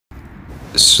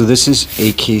So this is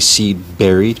AKC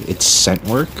buried. It's scent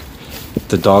work.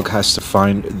 The dog has to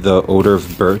find the odor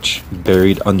of birch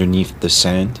buried underneath the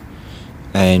sand.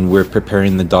 And we're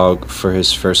preparing the dog for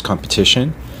his first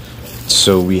competition.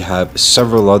 So we have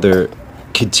several other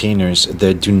containers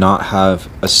that do not have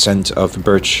a scent of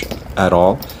birch at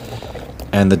all.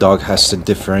 And the dog has to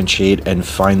differentiate and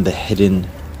find the hidden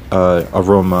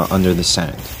aroma under the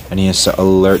sand. And he has to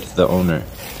alert the owner.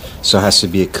 So it has to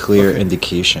be a clear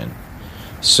indication.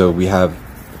 So we have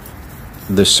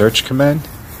the search command.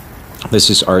 This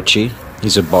is Archie.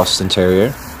 He's a Boston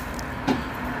Terrier.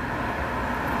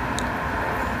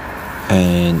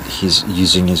 And he's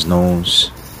using his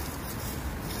nose.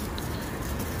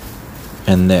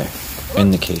 And there,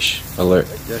 indication, alert.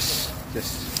 Yes,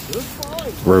 yes.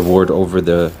 Reward over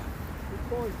the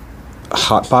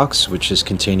hot box, which is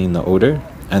containing the odor.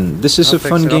 And this is a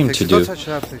fun game to do.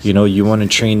 You know, you want to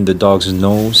train the dog's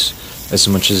nose as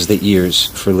much as the ears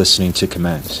for listening to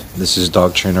commands. This is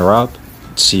Dog Trainer Rob.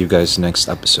 See you guys next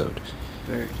episode.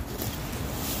 Very